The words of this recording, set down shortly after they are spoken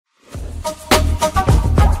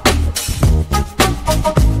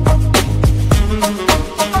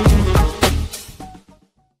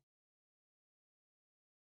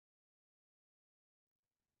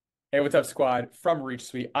Hey, what's up, squad? From Reach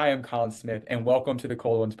Suite, I am Colin Smith, and welcome to the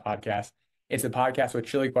Cold Ones podcast. It's a podcast with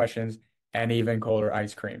chilly questions and even colder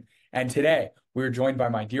ice cream. And today, we're joined by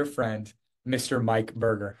my dear friend, Mr. Mike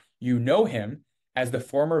Berger. You know him as the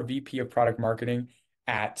former VP of Product Marketing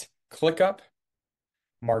at ClickUp,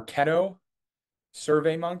 Marketo,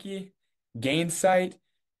 SurveyMonkey, Gainsight,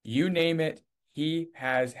 you name it. He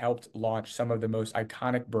has helped launch some of the most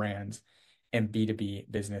iconic brands in B2B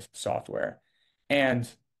business software. And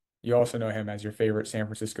you also know him as your favorite San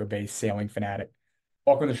Francisco-based sailing fanatic.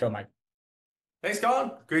 Welcome to the show, Mike. Thanks,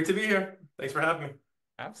 Colin. Great to be here. Thanks for having me.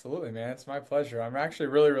 Absolutely, man. It's my pleasure. I'm actually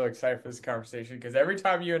really, really excited for this conversation because every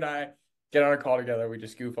time you and I get on a call together, we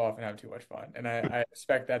just goof off and have too much fun. And I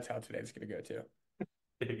expect that's how today's going to go too.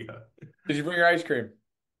 There you go. Did you bring your ice cream?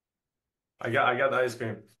 I got the ice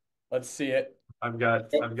cream. Let's see it. I've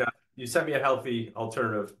got you sent me a healthy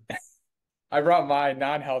alternative. I brought my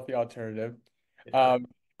non-healthy alternative. Yeah. Um,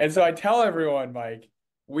 and so I tell everyone, Mike,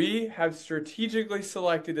 we have strategically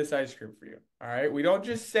selected this ice cream for you. All right. We don't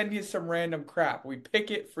just send you some random crap. We pick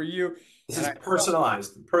it for you. This And is I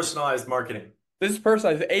personalized marketing. this is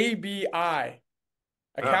personalized, ABI, a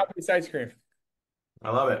Yeah, Cowboys ice cream. I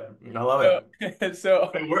love it. I love So, it.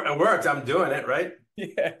 so It worked. I'm doing it, right?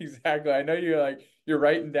 yeah, exactly. I know you're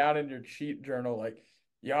writing down in your cheat journal like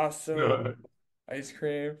Yasso ice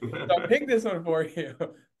cream. So I picked this one for you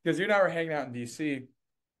because you and I were hanging out in DC and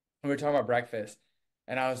we were talking about breakfast,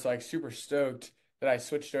 and I was like super stoked that I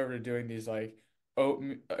switched over to doing these like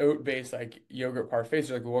oat based like yogurt parfaits.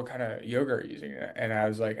 You're like, well, what kind of yogurt are you using? And I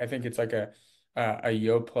was like, I think it's like a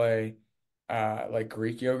Yoplait like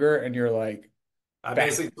Greek yogurt, and you're like, I that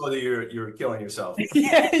basically told you you're killing yourself.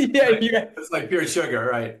 yeah, yeah, Right? yeah. It's like pure sugar,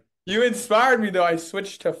 right? You inspired me though. I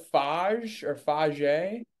switched to Fage or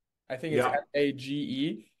Fage. I think it's Yeah.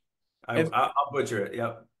 Fage. I, And I- I'll butcher it.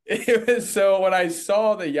 Yep. it was so when I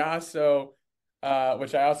saw the Yasso,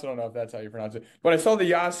 which I also don't know if that's how you pronounce it, but I saw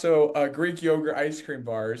the Yasso Greek yogurt ice cream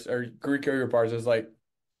bars or Greek yogurt bars. I was like,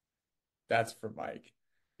 that's for Mike.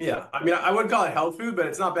 Yeah. I mean, I wouldn't call it health food, but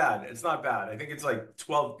it's not bad. It's not bad. I think it's like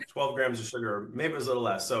 12 grams of sugar, maybe it's a little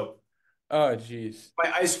less. So Oh, geez. by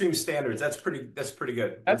ice cream standards, that's pretty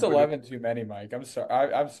good. That's We're 11 too many, Mike. I'm sorry.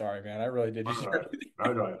 I'm sorry, man. I really did just all share right. with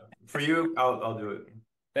All you. right. For you, I'll do it.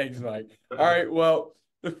 Thanks, Mike. All right. Well,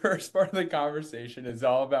 the first part of the conversation is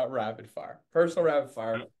all about rapid fire, personal rapid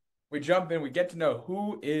fire. We jump in, we get to know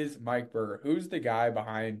who is Mike Berger, who's the guy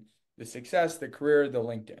behind the success, the career, the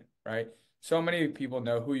LinkedIn, right? So many people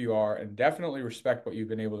know who you are and definitely respect what you've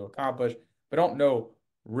been able to accomplish, but don't know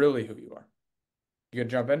really who you are. You gonna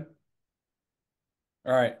jump in?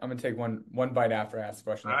 All right. I'm gonna take one bite after I ask the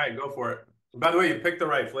question All though. right, go for it. By the way, you picked the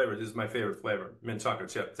right flavor. This is my favorite flavor, mint chocolate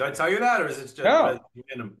chip. Did I tell you that, or is it just No,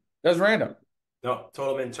 random? that's random. No,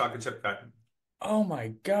 total mint chocolate chip guy. Oh my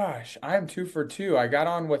gosh, I'm two for two. I got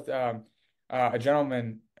on with a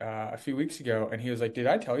gentleman a few weeks ago, and he was like, "Did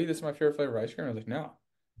I tell you this is my favorite flavor of ice cream?" I was like, "No."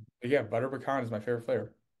 But yeah, butter pecan is my favorite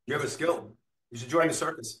flavor. You have a skill. You should join the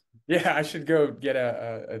circus. Yeah, I should go get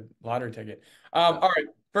a lottery ticket. All right,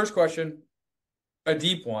 first question, a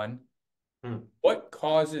deep one. Hmm. What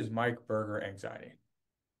causes Mike Berger anxiety?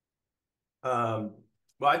 Um,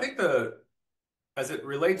 well, I think the as it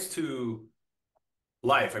relates to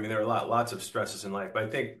life, I mean, there are lots of stresses in life, but I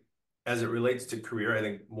think as it relates to career, I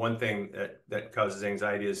think one thing that causes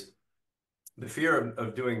anxiety is the fear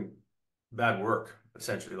of doing bad work,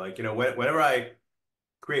 essentially. Like, whenever I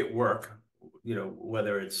create work,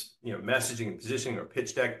 whether it's, messaging and positioning or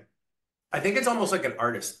pitch deck, I think it's almost like an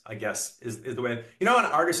artist, I guess, is the way. An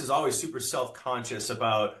artist is always super self-conscious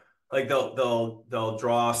about like they'll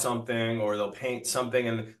draw something or they'll paint something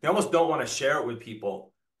and they almost don't want to share it with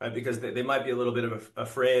people, right? Because they might be a little bit of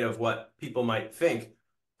afraid of what people might think.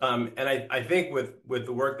 And I think with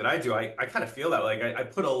the work that I do, I kind of feel that like I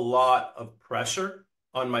put a lot of pressure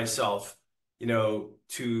on myself,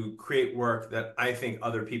 to create work that I think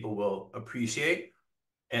other people will appreciate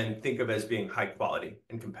and think of as being high quality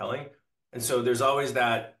and compelling. And so there's always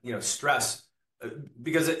that, stress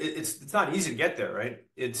because it's not easy to get there, right?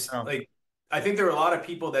 It's Oh, like I think there are a lot of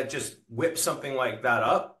people that just whip something like that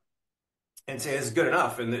up and say it's good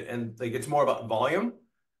enough, and like it's more about volume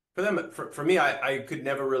for them. For me, I could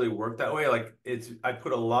never really work that way. Like I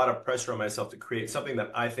put a lot of pressure on myself to create something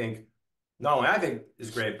that I think not only I think is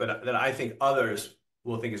great, but that I think others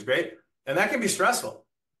will think is great, and that can be stressful.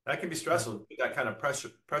 That can be stressful. Put that kind of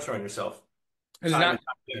pressure on yourself, it's time not. and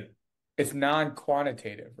time again. It's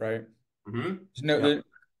non-quantitative, right? There's no, Yeah.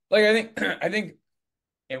 like I think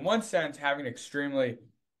in one sense, having an extremely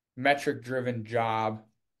metric-driven job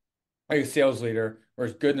like a sales leader, where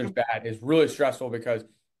it's good and there's bad, is really stressful because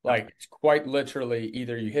Yep. Like it's quite literally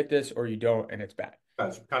either you hit this or you don't, and it's bad.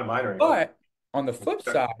 That's kind of binary. But on the flip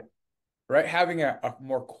side, right, having a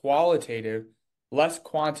more qualitative, less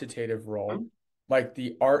quantitative role, Mhm. like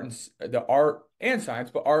the art and science,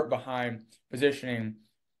 but art behind positioning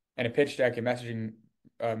and a pitch deck and messaging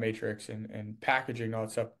matrix and packaging and all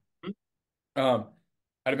that stuff. Um,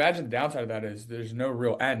 I'd imagine the downside of that is there's no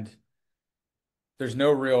real end. There's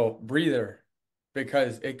no real breather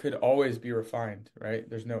because it could always be refined, right?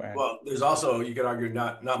 There's no end. Well, there's also, you could argue,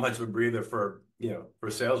 not much of a breather for,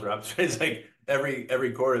 for sales reps. It's like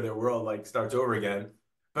every quarter their world like starts over again.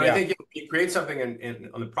 But I Yeah. think if you create something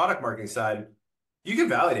on the product marketing side, you can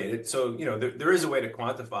validate it. So, there is a way to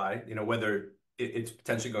quantify, whether it's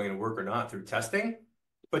potentially going to work or not through testing.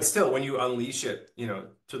 But still, when you unleash it,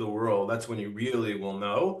 to the world, that's when you really will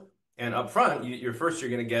know. And up front, you're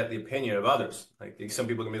going to get the opinion of others. Like some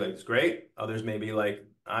people can be like, it's great. Others may be like,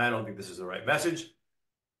 I don't think this is the right message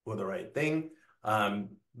or the right thing.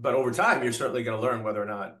 But over time, you're certainly going to learn whether or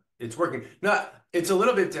not it's working. Not, it's a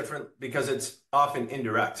little bit different because it's often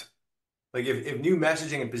indirect. Like if new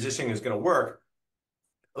messaging and positioning is going to work,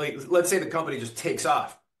 like let's say the company just takes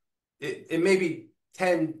off, it may be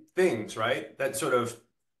 10 things, right? That sort of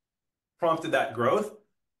prompted that growth.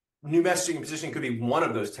 New messaging and positioning could be one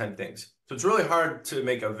of those 10 things. So it's really hard to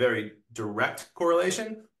make a very direct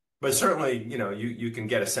correlation, but certainly, you can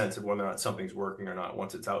get a sense of whether or not something's working or not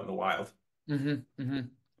once it's out in the wild. Mm-hmm.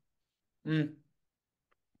 Mm-hmm. Mm.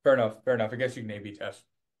 Fair enough. Fair enough. I guess you can A/B test.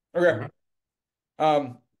 Okay.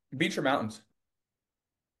 Mhm. Beach or mountains?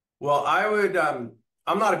 Well,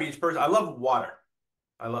 I'm not a beach person. I love water.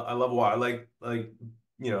 I love water. Like,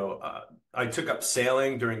 I took up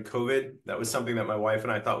sailing during COVID. That was something that my wife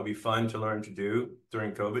and I thought would be fun to learn to do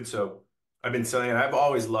during COVID. So I've been sailing and I've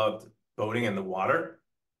always loved boating in the water.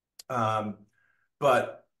 Um,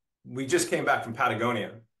 but we just came back from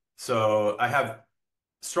Patagonia. So I have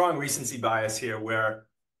strong recency bias here where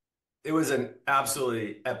it was an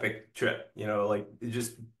absolutely epic trip, like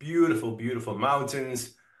just beautiful, beautiful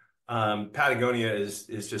mountains. Patagonia is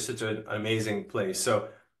just such an amazing place. So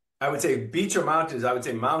I would say beach or mountains. I would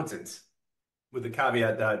say mountains, with the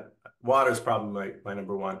caveat that water is probably my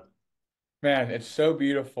number one. Man, it's so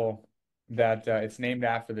beautiful that it's named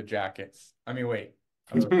after the jackets. I mean, wait.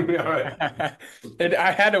 All right.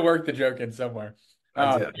 I had to work the joke in somewhere.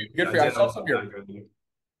 I did. Good I for you. did know Patagonia.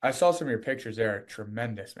 I saw some of your pictures there.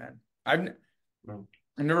 Tremendous, man. Mm.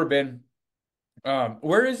 I've never been.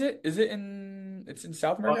 Where is it? It's in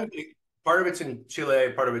South Well, America? part of it's in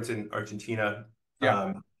Chile, part of it's in Argentina.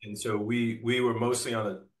 Yeah. And so we were mostly on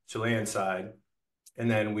the Chilean side, and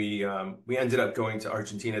then we ended up going to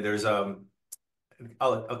Argentina. There's a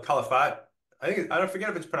Calafate. I don't forget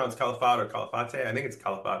if it's pronounced Calafate or Calafate. I think it's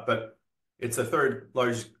Calafate, but it's the third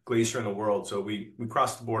largest glacier in the world. So we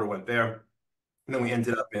crossed the border, went there, and then we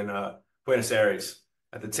ended up in Buenos Aires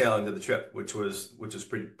at the tail end of the trip, which was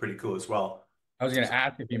pretty cool as well. I was gonna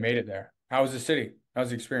ask if you made it there. How was the city? How was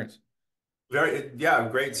the experience? Very, yeah,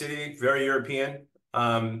 great city, very European,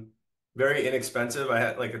 very inexpensive. I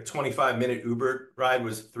had like a 25-minute Uber ride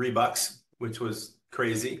was $3, which was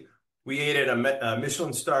crazy. We ate at a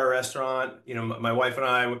Michelin star restaurant. My wife and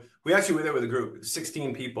I, we actually were there with a group,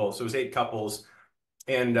 16 people, so it was 8 couples,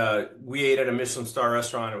 and we ate at a Michelin star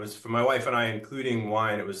restaurant. It was for my wife and I, including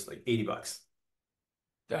wine. It was like $80.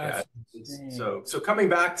 Yeah, That's it's, insane. so coming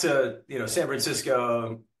back to San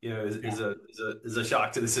Francisco, is, Yeah. is a is a is a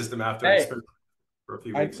shock to the system after Hey, experience for a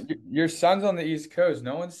few weeks. your son's on the East Coast.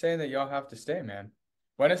 No one's saying that y'all have to stay, man.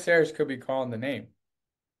 Buenos Aires could be calling the name.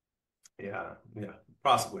 Yeah, yeah,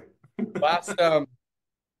 possibly. Last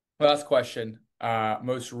last question.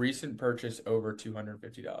 Most recent purchase over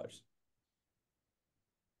 $250.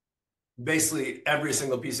 Basically, every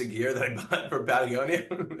single piece of gear that I bought for Patagonia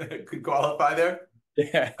could qualify there.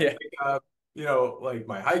 Yeah, yeah. Uh, like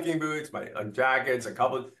my hiking boots, my jackets, a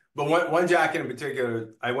couple. But one jacket in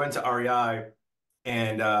particular, I went to REI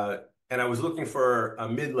and I was looking for a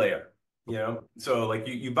mid layer. So like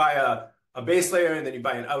you buy a base layer and then you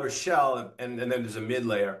buy an outer shell and then there's a mid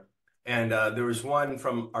layer. And there was one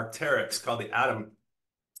from Arc'teryx called the Atom,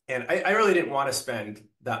 and I really didn't want to spend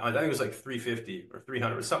that much. I think it was like 350 or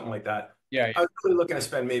 300 or something like that. Yeah, I was really looking to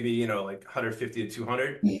spend maybe, like 150 to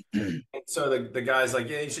 200. yeah. And so the guy's like,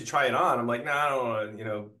 yeah, you should try it on. I'm like, no, I don't want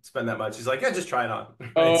to, spend that much. He's like, yeah, just try it on.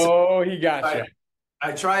 Right. So Oh, he got I, you.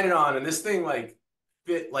 I tried it on, and this thing like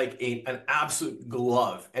fit like an absolute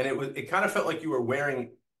glove. And it kind of felt like you were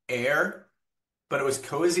wearing air, but it was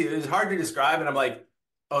cozy. It was hard to describe. And I'm like,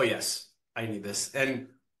 oh yes, I need this. And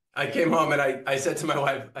I came home and I said to my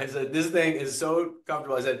wife, I said, this thing is so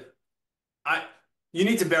comfortable. I said, I you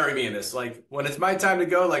need to bury me in this. Like when it's my time to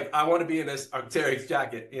go, like I want to be in this Arc'teryx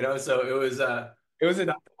jacket, you know? So it was It was a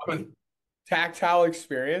that one. tactile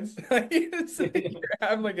experience. Like, it's like It you're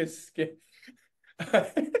having like a skin.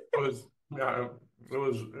 was yeah, it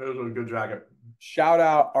was a good jacket. Shout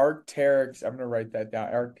out Arc'teryx. I'm gonna write that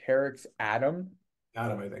down. Arc'teryx Adam,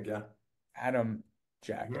 I think, yeah. Adam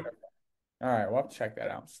jacket. Mhm. All right, we'll have to check that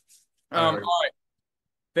out. I All already right.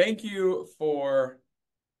 Thank you for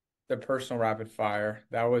the personal rapid fire.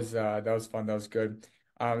 That was fun. That was good.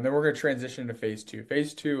 Then we're gonna transition to phase two.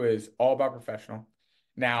 Phase two is all about professional.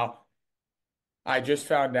 Now, I just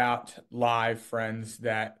found out live, friends,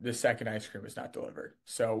 that the second ice cream is not delivered.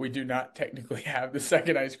 So we do not technically have the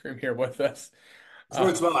second ice cream here with us. it's Uh,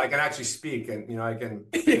 going well. I can actually speak and I can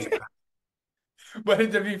finish my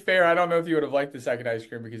but to be fair, I don't know if you would have liked the second ice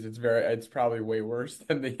cream because it's probably way worse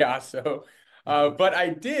than the Yasso. But I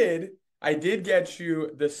did get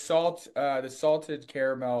you the salted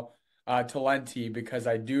caramel Talenti because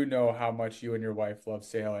I do know how much you and your wife love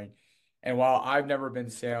sailing. And while I've never been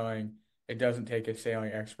sailing, it doesn't take a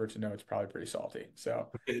sailing expert to know it's probably pretty salty. So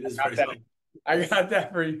It I is got pretty that. something. I got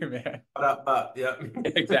that for you, man. Yeah.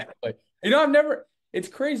 Exactly. You know, I've never. It's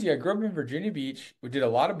crazy. I grew up in Virginia Beach. We did a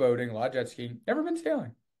lot of boating, a lot of jet skiing. Never been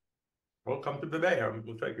sailing. Well, come to the Bay.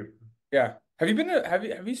 We'll take you. Yeah. Have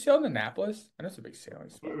you sailed in Annapolis? I know it's a big sailing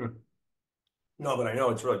spot. Mm. No, but I know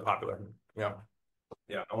it's really popular. Yeah.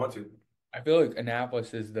 Yeah, I want to. I feel like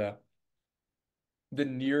Annapolis is the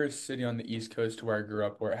nearest city on the East Coast to where I grew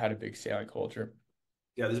up where it had a big sailing culture.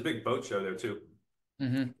 Yeah, there's a big boat show there too.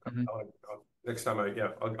 Hmm. Next time I'll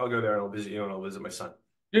go there and I'll visit you and I'll visit my son.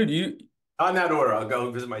 Dude, you On that order, I'll go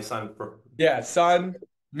visit my son for yeah, son,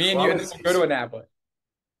 me as and you, long and then as we'll go he's to Annapolis.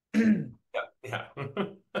 yeah,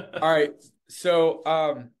 All yeah. right. So,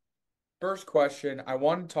 first question, I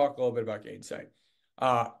want to talk a little bit about Gainsight.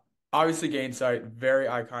 Uh, Obviously, Gainsight, very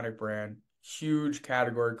iconic brand, huge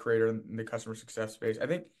category creator in the customer success space. I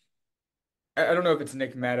don't know if it's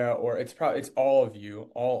Nick Mehta or it's all of you,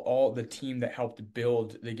 all the team that helped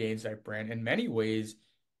build the Gainsight brand. In many ways,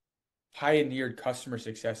 pioneered customer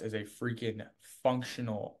success as a freaking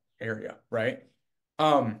functional area, right?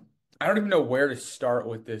 Um, I don't even know where to start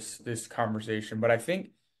with this conversation, but I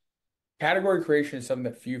think category creation is something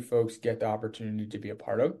that few folks get the opportunity to be a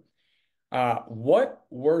part of. What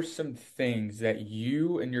were some things that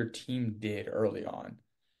you and your team did early on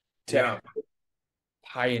to Yeah.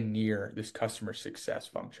 pioneer this customer success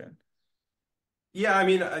function? Yeah, I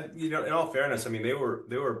mean, in all fairness, I mean, they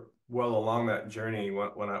were well along that journey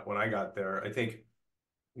when I got there. I think,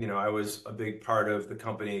 I was a big part of the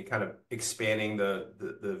company kind of expanding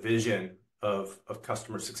the vision of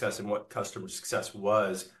customer success and what customer success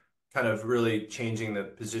was, kind of really changing the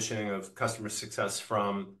positioning of customer success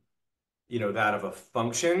from, that of a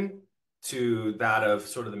function to that of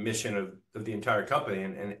sort of the mission of the entire company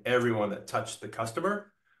and everyone that touched the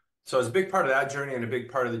customer. So it's a big part of that journey and a big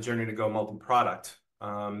part of the journey to go multi-product.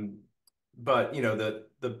 But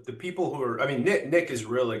the people who are, I mean, Nick is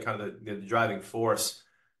really kind of the driving force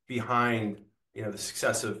behind the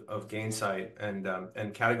success of Gainsight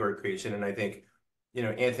and category creation. And I think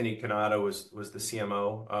Anthony Canado was the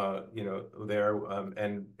CMO there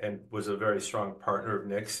and was a very strong partner of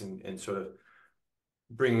Nick's and sort of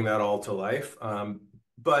bringing that all to life.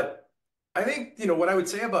 But I think what I would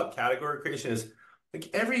say about category creation is like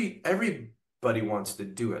everybody wants to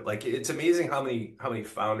do it. Like it's amazing how many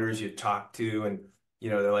founders you talk to and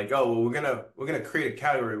they're like, oh well, we're gonna create a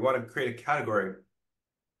category. We want to create a category.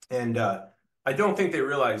 And I don't think they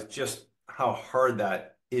realize just how hard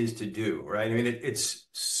that is to do, right? I mean, it's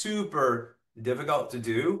super difficult to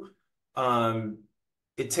do. Um,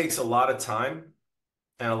 it takes a lot of time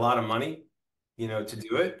and a lot of money, to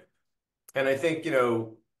do it. And I think,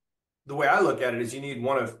 the way I look at it is you need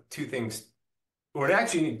one of two things, or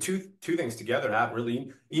actually you need two things together to happen,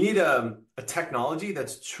 really. You need a technology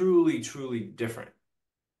that's truly, truly different,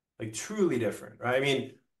 like truly different, right? I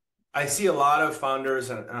mean, I see a lot of founders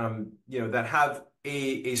and that have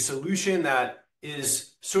a solution that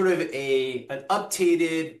is sort of an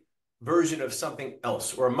updated version of something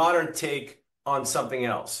else or a modern take on something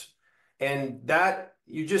else. And that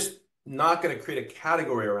you're just not going to create a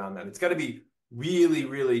category around that. It's got to be really,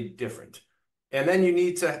 really different. And then you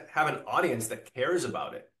need to have an audience that cares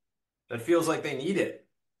about it, that feels like they need it,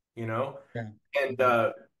 you know? Yeah.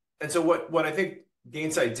 And so what I think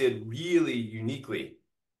Gainsight did really uniquely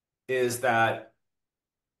is that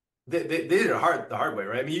they did it the hard way,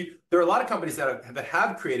 right? I mean, there are a lot of companies that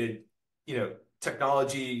have created,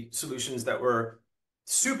 technology solutions that were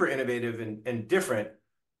super innovative and different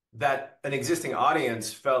that an existing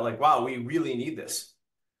audience felt like, wow, we really need this.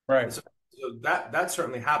 And Right. so So that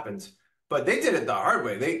certainly happens. But they did it the hard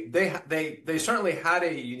way. They certainly had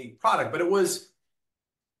a unique product, but it was,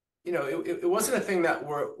 it wasn't a thing that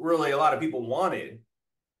were really a lot of people wanted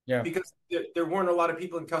Yeah. because there weren't a lot of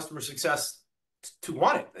people in customer success to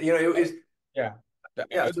want it. It was, Yeah. I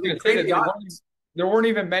yeah. was So they going to say created that the audience. there weren't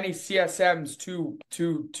even many CSMs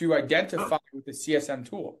to identify with the CSM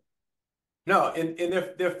tool. No, in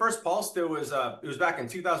their first pulse, it was back in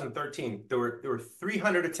 2013. There were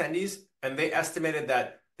 300 attendees, and they estimated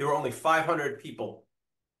that there were only 500 people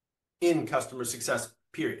in customer success,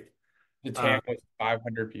 period. The Um, TAM was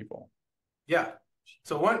 500 people. yeah.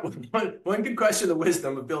 So one could question the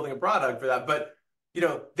wisdom of building a product for that, but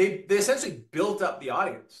they essentially built up the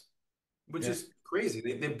audience, which Yeah. is crazy.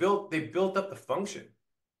 They built up the function.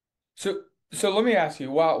 So so let me ask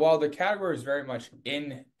you, while the category is very much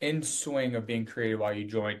in swing of being created while you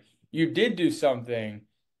joined, you did do something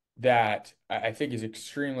that I think is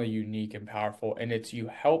extremely unique and powerful, and it's you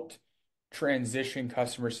helped transition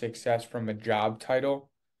customer success from a job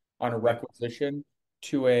title on a Yeah. requisition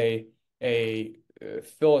to a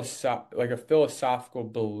philosophical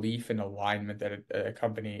belief and alignment that a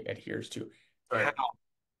company adheres to. How Right.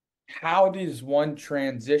 how does one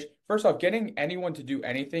transition? First off, getting anyone to do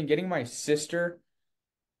anything, getting my sister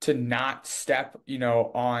to not step,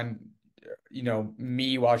 on,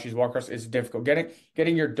 me while she's walking across is difficult.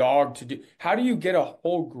 Getting your dog to do. How do you get a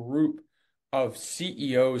whole group of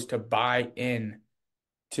CEOs to buy in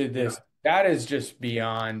to Yeah. this? That is just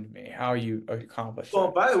beyond me. How you accomplish Well,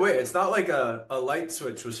 that? by the way, it's not like a light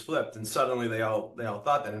switch was flipped and suddenly they all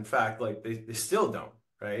thought that. In fact, like they still don't,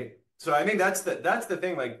 right? So I think that's the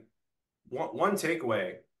thing. Like one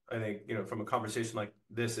takeaway, I think, from a conversation like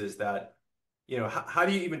this is that, how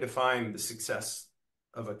do you even define the success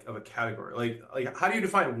of a category? Like how do you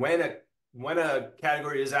define when a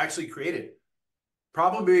category is actually created?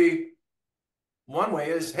 Probably one way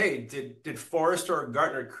is, hey, did Forrester or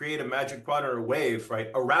Gartner create a magic quadrant or wave, right,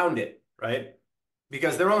 around it, right?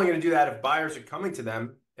 Because they're only going to do that if buyers are coming to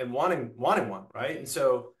them and wanting one, right? And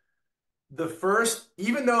so the first,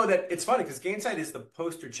 even though that it's funny because Gainsight is the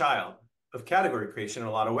poster child of category creation in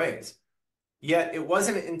a lot of ways, yet it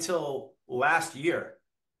wasn't until last year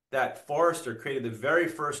that Forrester created the very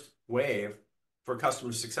first wave for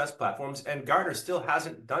customer success platforms, and Gartner still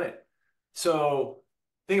hasn't done it. So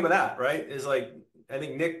think about that, right? Is like I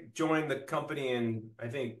think Nick joined the company in I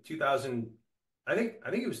think 2000. I think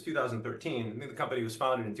it was 2013. I think the company was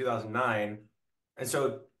founded in 2009, and so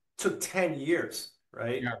it took 10 years,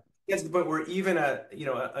 right? Yeah, Gets to the point where even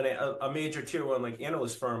a major tier one like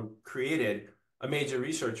analyst firm created a major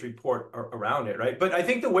research report around it, right? But I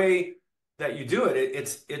think the way that you do it,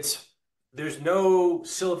 it's there's no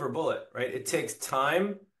silver bullet, right? It takes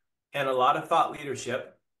time and a lot of thought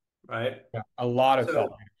leadership, right? yeah. A lot of So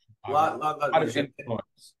thought, a lot a lot of leadership.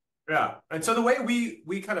 influence. Yeah. And so the way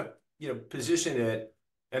we kind of, position it,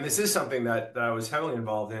 and this is something that I was heavily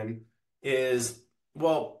involved in, is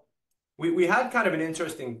well, we had kind of an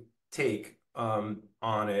interesting take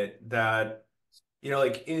on it that,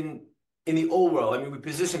 like in the old world, I mean, we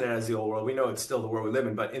position it as the old world. We know it's still the world we live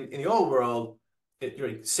in, but in the old world,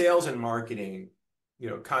 sales and marketing,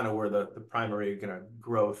 kind of were the primary kind of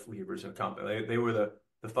growth levers in a company. They were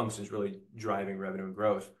the functions really driving revenue and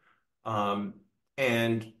growth.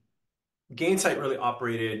 And Gainsight really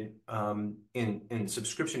operated in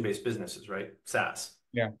subscription-based businesses, right? SaaS.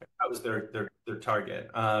 Yeah, That was their target.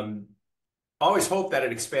 Always hoped that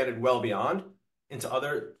it expanded well beyond into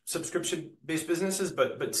other subscription-based businesses,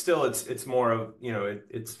 but still it's more of,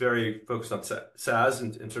 it's very focused on SaaS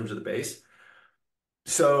in terms of the base.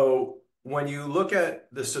 So when you look at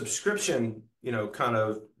the subscription, kind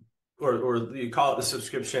of, or you call it the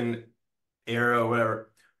subscription era or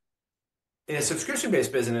whatever, in a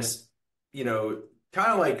subscription-based business,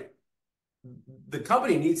 kind of like the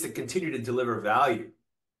company needs to continue to deliver value.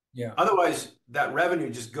 yeah, Otherwise, that revenue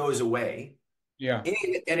just goes away. yeah,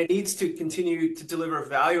 And it needs to continue to deliver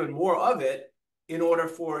value and more of it in order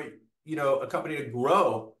for, a company to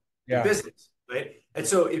grow the yeah, business, right? And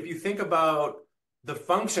so if you think about the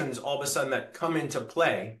functions all of a sudden that come into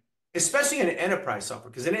play, especially in enterprise software,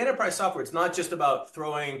 because in enterprise software, it's not just about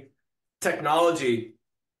throwing technology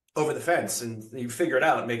over the fence and you figure it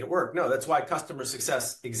out and make it work. No, that's why customer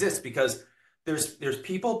success exists because there's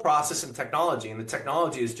people, process, and technology, and the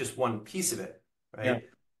technology is just one piece of it, yeah, right?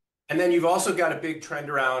 And then you've also got a big trend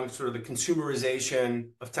around sort of the consumerization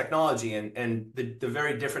of technology and the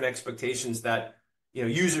very different expectations that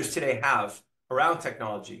users today have around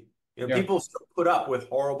technology. yeah, People still put up with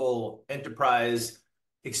horrible enterprise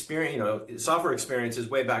experience, software experiences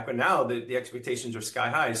way back, but now the expectations are sky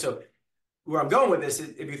high. So where I'm going with this is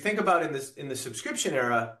if you think about in the subscription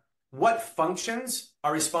era, what functions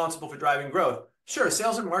are responsible for driving growth? Sure,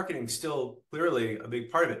 sales and marketing is still clearly a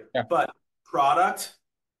big part of it, Yeah, but product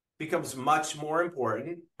becomes much more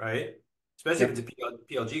important, right? Especially yeah, if it's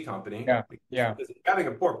a PLG company, yeah, yeah, because having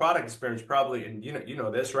a poor product experience probably, and you know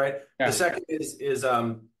this, right? The yeah, second is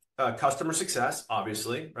customer success,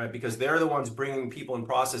 obviously, right? Because they're the ones bringing people and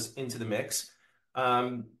process into the mix.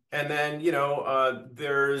 And then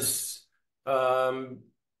there's um,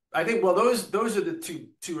 I think well those are the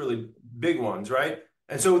two really big ones, right?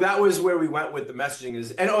 And so that was where we went with the messaging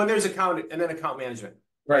is and there's account management,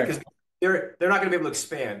 right? right. Because they're not going to be able to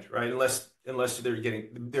expand, right? Unless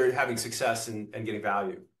they're having success and getting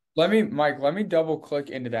value. Mike, let me double click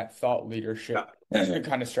into that thought Yeah. leadership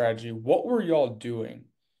kind of strategy. What were y'all doing?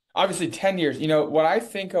 Obviously, 10 years. You know, what I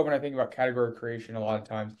think of when I think about category creation a lot of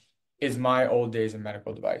times is my old days in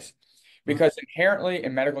medical device. Mhm. Because inherently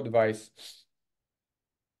in medical device,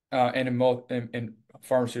 and in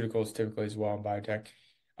pharmaceuticals typically as well in biotech,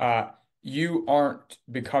 uh, you aren't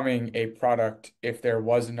becoming a product if there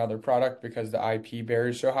was another product because the IP barrier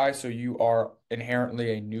is so high. So you are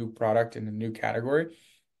inherently a new product in a new category,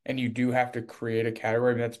 and you do have to create a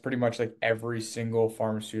category. I mean, that's pretty much like every single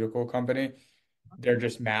pharmaceutical company. They're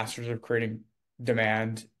just masters of creating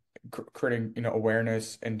demand, creating,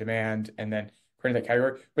 awareness and demand, and then creating that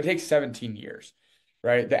category. But it takes 17 years,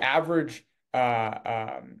 right? The average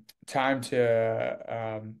time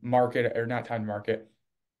to market, or not time to market,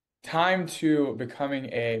 time to becoming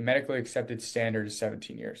a medically accepted standard is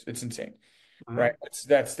 17 years. It's insane, right?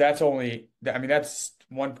 Mhm. That's only, I mean, that's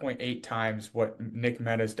 1.8 times what Nick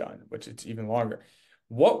Meta's done, which it's even longer.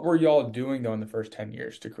 What were y'all doing though in the first 10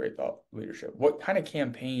 years to create thought leadership? What kind of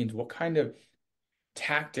campaigns, what kind of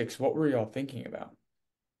tactics, what were y'all thinking about?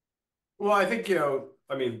 Well, I think,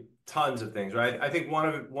 I mean, tons of things, right? I think one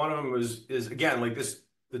of them is again like this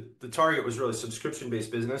the target was really subscription-based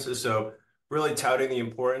businesses, so really touting the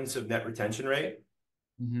importance of net retention rate,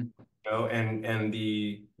 Hmm. and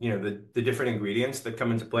the different ingredients that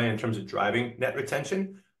come into play in terms of driving net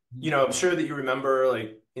retention. I'm sure that you remember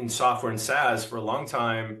like in software and SaaS for a long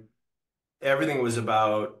time, everything was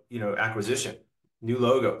about, acquisition, new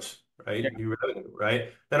logos, right? Yeah, New revenue,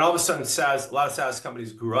 right? Then all of a sudden, a lot of SaaS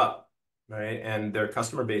companies grew up, right? And their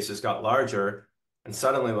customer bases got larger. And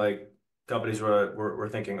suddenly, like, companies were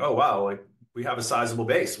thinking, oh, wow, like, we have a sizable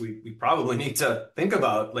base. We probably need to think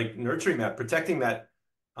about like nurturing that, protecting that,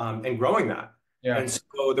 and growing that. yeah, And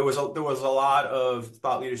so there was a lot of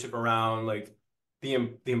thought leadership around like the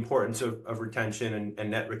importance of retention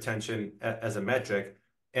and net retention as a metric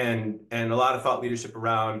and a lot of thought leadership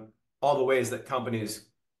around all the ways that companies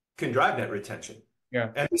can drive net retention. yeah,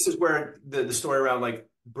 And this is where the story around like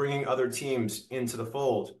bringing other teams into the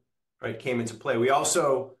fold, right, came into play. We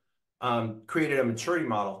also created a maturity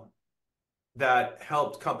model that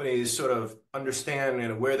helped companies sort of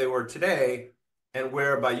understand, where they were today and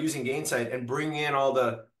where by using Gainsight and bringing in all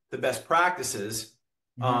the best practices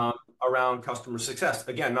hmm, um, around customer success.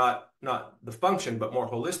 Again, not the function, but more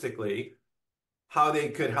holistically how they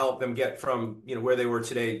could help them get from where they were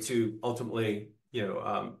today to ultimately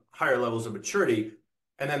higher levels of maturity.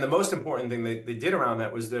 And then the most important thing they did around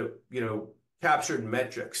that was that captured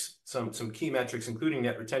metrics, some key metrics, including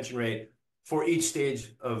net retention rate for each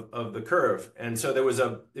stage of the curve. And so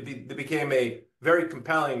it became a very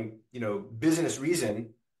compelling business reason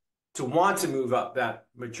to want to move up that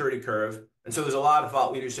maturity curve. And so there's a lot of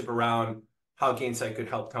thought leadership around how Gainsight could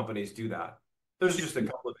help companies do that. Those are just a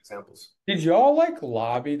couple of examples. Did y'all like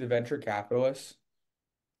lobby the venture capitalists?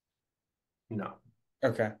 No.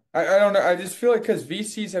 Okay. I don't know. I just feel like because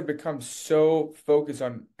VCs have become so focused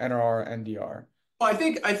on NRR, NDR. Well, I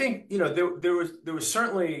think there was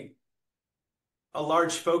certainly a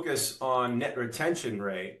large focus on net retention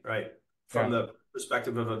rate, right, from Yeah. the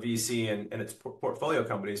perspective of a VC and its portfolio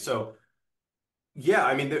companies. So yeah,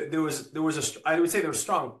 I mean I would say there was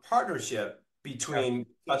strong partnership Yeah. between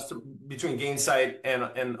Gainsight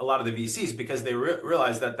and a lot of the VCs because they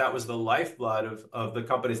realized that that was the lifeblood of the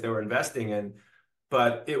companies they were investing in.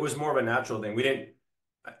 But it was more of a natural thing. We didn't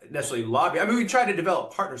necessarily lobby. I mean, we tried to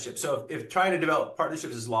develop partnerships. So if trying to develop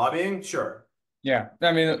partnerships is lobbying, sure. Yeah.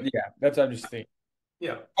 I mean, yeah, that's what I'm just thinking.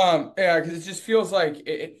 Yeah. Yeah, because it just feels like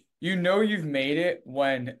you've made it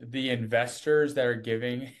when the investors that are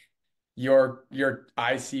giving your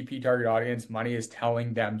ICP target audience money is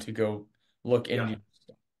telling them to go look Yeah. into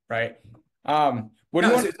stuff, right? What do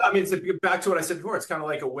you Yeah. want? I mean, back to what I said before. It's kind of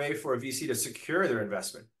like a way for a VC to secure their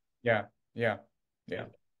investment. Yeah, yeah, Yeah. yeah.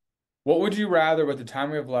 What would you rather, with the time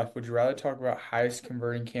we have left, would you rather talk about highest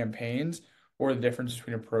converting campaigns or the difference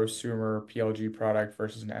between a prosumer PLG product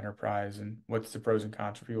versus an enterprise, and what's the pros and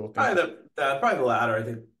cons for people thinking? Probably the latter. I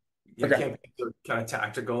think you Okay. can't be so kind of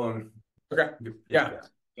tactical and Okay. Yeah.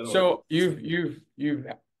 yeah. So you've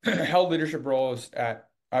held leadership roles at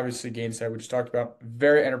obviously Gainsight, which you talked about,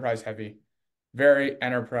 very enterprise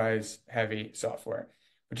heavy software.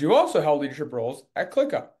 But you also held leadership roles at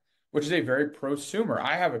ClickUp, which is a very prosumer.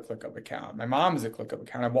 I have a ClickUp account. My mom has a ClickUp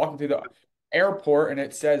account. I'm walking through the airport and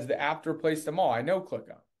it says the app to replace them all. I know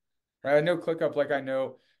ClickUp, right? I know ClickUp like I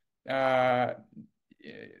know uh,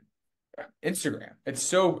 Instagram. It's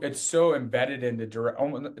so embedded in the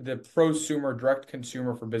prosumer direct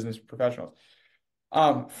consumer for business professionals.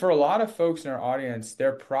 For a lot of folks in our audience,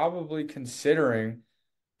 they're probably considering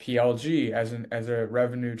PLG as a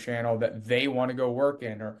revenue channel that they want to go work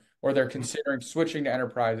in, or they're considering switching to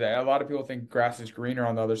enterprise. A lot of people think grass is greener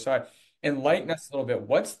on the other side. Enlighten us a little bit.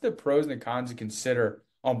 What's the pros and the cons to consider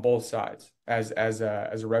on both sides as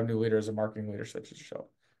a revenue leader, as a marketing leader such as yourself?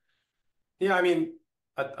 Yeah, I mean,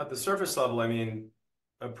 at the surface level, I mean,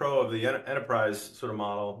 a pro of the enterprise sort of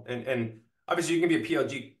model, and obviously you can be a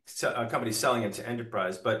PLG company selling into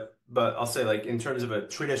enterprise, but I'll say like in terms of a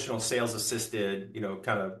traditional sales assisted,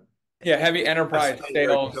 kind of Yeah, heavy enterprise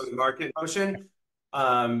standard sales. go-to-market motion,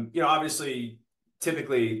 obviously,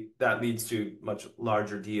 typically that leads to much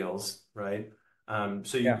larger deals, right?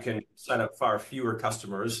 So you Yeah. can sign up far fewer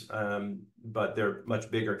customers, but they're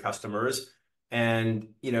much bigger customers. And,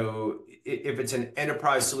 if it's an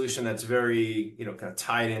enterprise solution that's very, kind of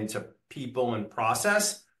tied into people and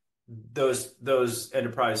process, those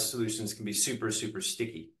enterprise solutions can be super, super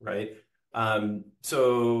sticky, right?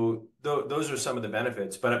 So those are some of the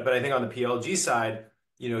benefits. But I think on the PLG side,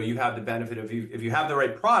 you have the benefit of if you have the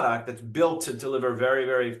right product that's built to deliver very,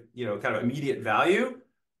 very, kind of immediate value,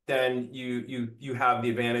 then you have the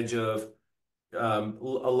advantage of a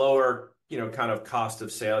lower, kind of cost of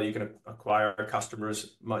sale. You can acquire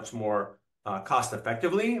customers much more cost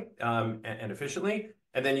effectively and efficiently.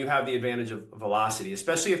 And then you have the advantage of velocity,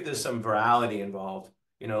 especially if there's some virality involved.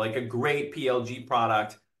 Like a great PLG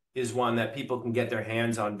product is one that people can get their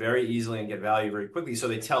hands on very easily and get value very quickly. So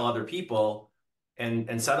they tell other people,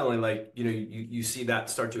 and suddenly, like, you see that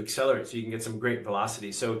start to accelerate. So you can get some great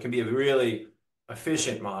velocity. So it can be a really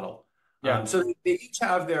efficient model. Yeah. So they each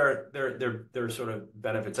have their sort of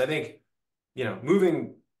benefits. I think,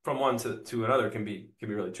 moving from one to another can be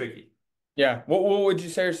really tricky. Yeah. What would you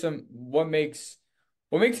say are what makes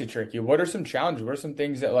it tricky? What are some challenges? What are some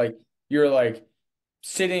things that like you're like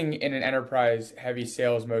sitting in an enterprise heavy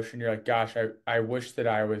sales motion, you're like, gosh, I wish that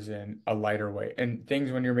I was in a lighter weight. And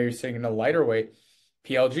things when you're maybe sitting in a lighter weight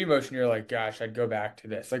PLG motion, you're like, gosh, I'd go back to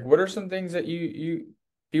this. Like, what are some things that you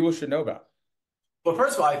people should know about? Well,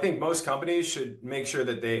 first of all, I think most companies should make sure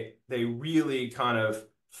that they really kind of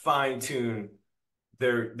fine tune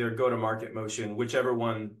their go-to-market motion, whichever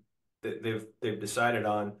one that they've decided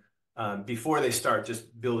on, before they start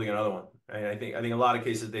just building another one. Right? I think a lot of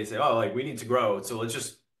cases they say, oh, like we need to grow, so let's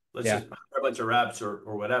just Yeah. hire a bunch of reps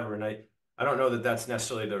or whatever. And I don't know that that's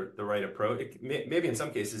necessarily the right approach. Maybe in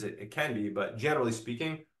some cases it can be, but generally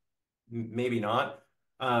speaking, maybe not.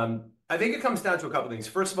 I think it comes down to a couple things.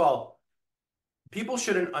 First of all, people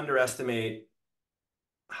shouldn't underestimate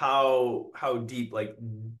how deep like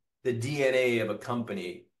the DNA of a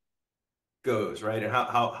company goes, right? And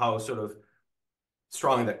how sort of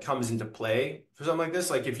strong that comes into play for something like this.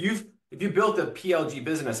 Like if you built a PLG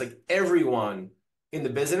business, like everyone in the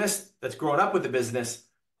business that's grown up with the business,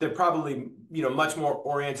 they're probably, much more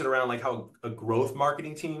oriented around like how a growth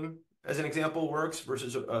marketing team, as an example, works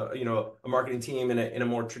versus a marketing team in a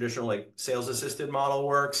more traditional like sales assisted model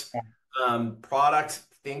works. Product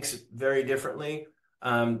thinks very differently.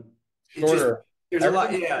 Um, it just Shorter. there's a lot,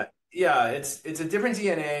 Everything. yeah. It's a different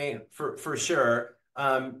DNA for sure.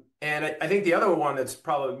 And I think the other one that's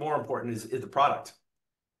probably more important is the product.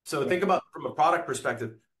 So Yeah. think about from a product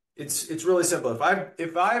perspective. It's really simple.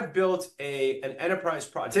 If I've built an enterprise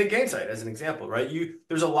product, take Gainsight as an example, right?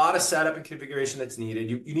 There's a lot of setup and configuration that's needed.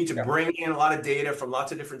 You need to Yeah. bring in a lot of data from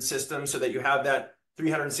lots of different systems so that you have that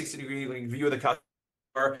 360-degree view of the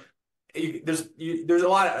customer. There's a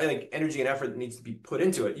lot of like energy and effort that needs to be put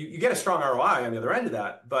into it. You get a strong ROI on the other end of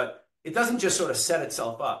that, but it doesn't just sort of set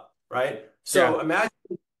itself up, right? Yeah. So imagine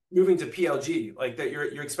moving to PLG, like that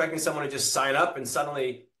you're expecting someone to just sign up and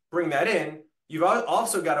suddenly bring that in. You've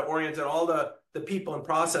also got to orient all the people and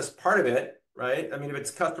process part of it, right? I mean, if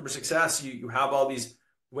it's customer success, you have all these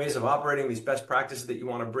ways of operating, these best practices that you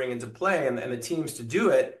want to bring into play and the teams to do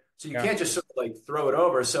it. So you Yeah. can't just sort of like throw it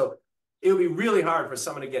over. So it would be really hard for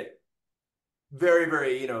someone to get very,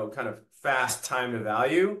 very, kind of fast time to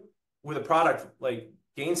value with a product like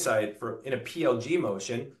Gainsight for in a PLG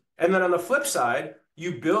motion. And then on the flip side,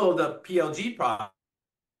 you build a PLG product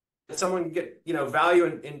that someone can get, value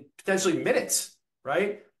in potentially minutes,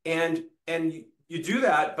 right? And you do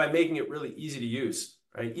that by making it really easy to use,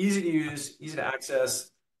 right? Easy to use, easy to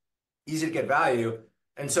access, easy to get value.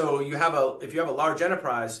 And so if you have a large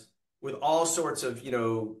enterprise with all sorts of,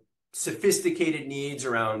 sophisticated needs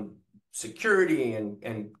around security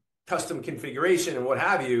and custom configuration and what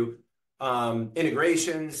have you,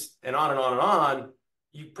 integrations and on and on and on,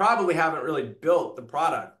 you probably haven't really built the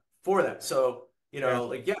product for that. So,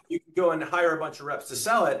 Yeah. yeah, you can go and hire a bunch of reps to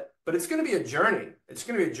sell it, but it's going to be a journey. It's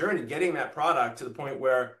going to be a journey getting that product to the point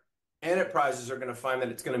where enterprises are going to find that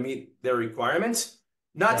it's going to meet their requirements.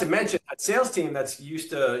 Not Yeah. to mention that sales team that's used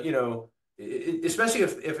to, especially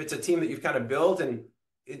if it's a team that you've kind of built and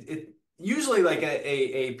it usually like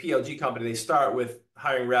a PLG company, they start with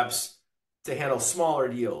hiring reps to handle smaller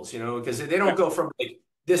deals, because they Yeah. don't go from like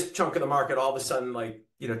this chunk of the market all of a sudden, like,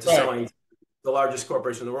 to Right. selling the largest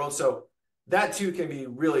corporation in the world. So that too can be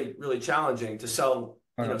really, really challenging to sell,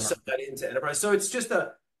 sell that into enterprise. So it's just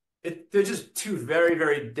they're just two very,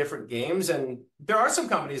 very different games. And there are some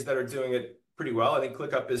companies that are doing it pretty well. I think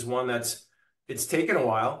ClickUp is one it's taken a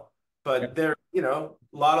while, Yeah. but they're,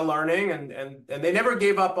 a lot of learning and they never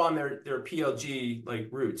gave up on their PLG like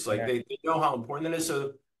roots. Like Yeah. they know how important it is.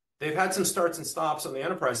 So they've had some starts and stops on the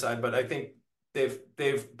enterprise side, but I think they've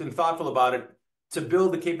been thoughtful about it to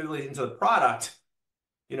build the capability into the product,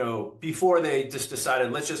 before they just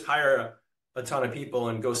decided, let's just hire a ton of people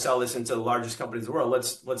and go sell this into the largest companies in the world.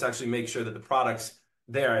 Let's actually make sure that the product's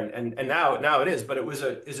there. And now it is, but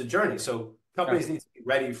is a journey. So Yeah. companies need to be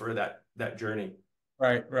ready for that journey.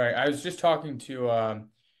 Right. Right. I was just talking to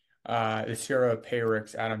the CRO of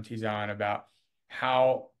Payrix, Adam Tizan, about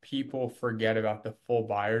how people forget about the full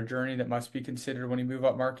buyer journey that must be considered when you move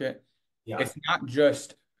up market. Yeah. It's not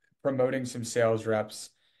just promoting some sales reps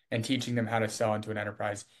and teaching them how to sell into an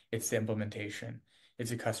enterprise. It's the implementation. It's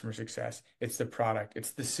the customer success. It's the product.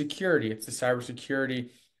 It's the security. It's the cybersecurity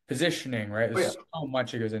positioning, right? Oh yeah. There's so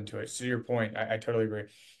much that goes into it. So to your point, I totally agree.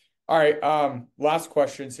 All right. Last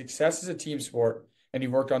question. Success is a team sport, and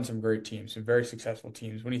you've worked on some great teams, some very successful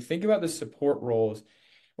teams. When you think about the support roles,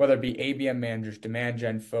 whether it be ABM managers, demand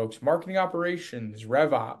gen folks, marketing operations,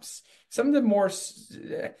 rev ops, some of the more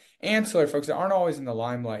ancillary folks that aren't always in the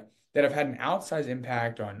limelight that have had an outsized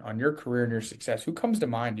impact on your career and your success. Who comes to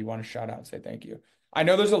mind? Do you want to shout out and say thank you? I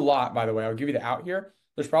know there's a lot, by the way. I'll give you the out here.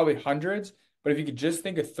 There's probably hundreds, but if you could just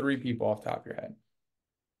think of three people off the top of your head.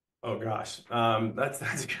 Oh gosh.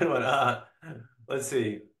 That's a good one. Let's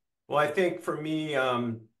see. Well, I think for me,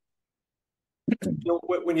 when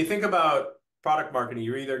you think about product marketing,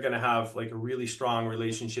 you're either going to have like a really strong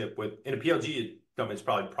relationship in a PLG company, it's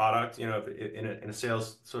probably product, in a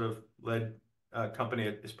sales sort of led company,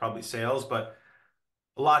 it's probably sales, but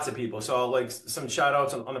lots of people. So like some shout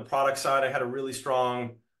outs on the product side, I had a really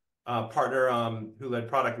strong partner who led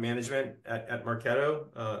product management at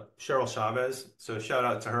Marketo, Cheryl Chavez. So shout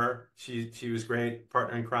out to her. She was great,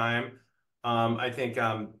 partner in crime. I think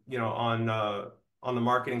on the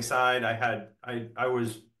marketing side, I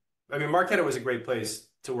mean, Marketo was a great place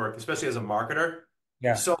to work, especially as a marketer.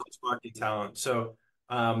 Yeah. So much marketing talent. So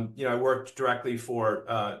I worked directly for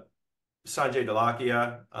Sanjay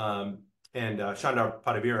Dalakia and Shandar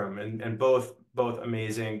Padaviram, and both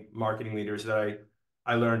amazing marketing leaders that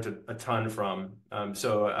I learned a ton from.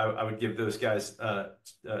 So I would give those guys a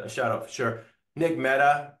shout out for sure. Nick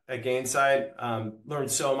Mehta at Gainsight, learned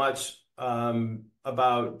so much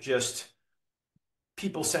about just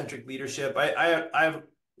people-centric leadership. I've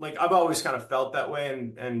always kind of felt that way,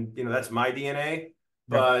 and that's my DNA.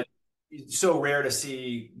 Yeah. But it's so rare to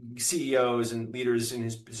see CEOs and leaders in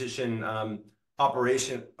his position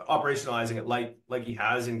operationalizing it like he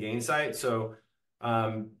has in Gainsight. So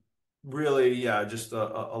really, yeah, just a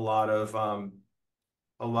lot of kind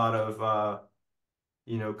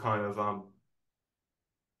of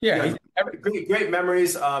Yeah. yeah, He's great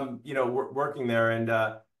memories. Working there, and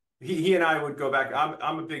he and I would go back.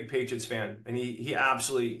 I'm a big Patriots fan, and he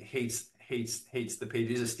absolutely hates the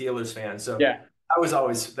Patriots. He's a Steelers fan, so yeah. that was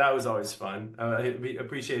always fun. I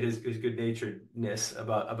appreciate his good naturedness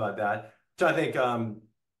about that. So I think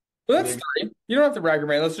Well, that's maybe three. You don't have to brag your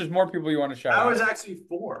man. That's just more people you want to shout that out. was actually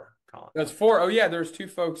four, Colin. That's four. Oh yeah, there's two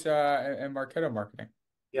folks in Marketo marketing.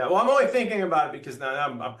 Yeah, well, I'm only thinking about it because now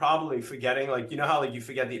I'm probably forgetting, like, how like you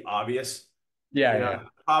forget the obvious. Yeah, yeah. I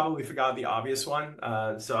probably forgot the obvious one.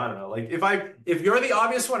 So I don't know. Like if you're the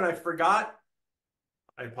obvious one and I forgot,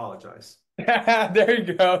 I apologize. There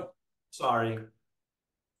you go. Sorry.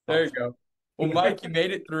 There you go. Well, Mike, you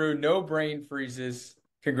made it through. No brain freezes.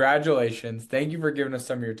 Congratulations. Thank you for giving us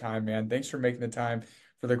some of your time, man. Thanks for making the time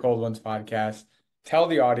for the Cold Ones podcast. Tell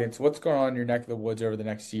the audience what's going on in your neck of the woods over the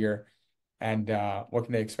next year and what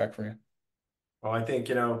can they expect from you? Well, I think,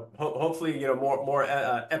 hopefully, more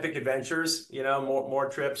epic adventures, more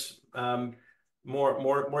trips,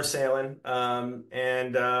 more sailing.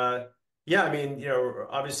 And yeah, I mean,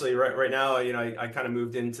 obviously right now, I kind of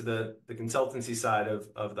moved into the consultancy side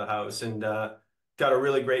of the house and got a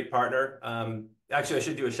really great partner. Actually, I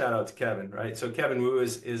should do a shout out to Kevin, right? So Kevin Wu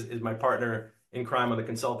is my partner in crime on the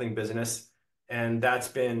consulting business. And that's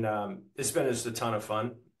been it's been just a ton of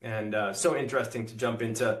fun and so interesting to jump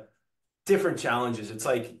into different challenges. It's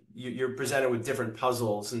like you're presented with different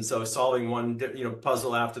puzzles, and so solving one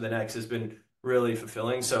puzzle after the next has been really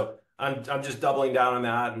fulfilling. So I'm just doubling down on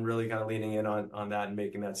that and really kind of leaning in on that and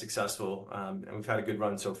making that successful. And we've had a good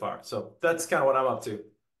run so far. So that's kind of what I'm up to.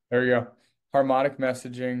 There you go. Harmonic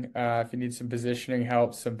messaging. If you need some positioning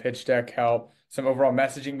help, some pitch deck help, some overall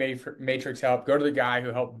messaging matrix help, go to the guy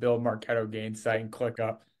who helped build Marketo Gainsight and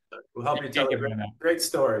ClickUp. We'll help You you can't tell a get great, around that. great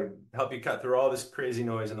story, help you cut through all this crazy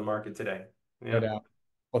noise in the market today. No Yeah. doubt.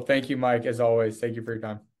 Well, thank you, Mike, as always. Thank you for your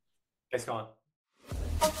time. Thanks, Colin.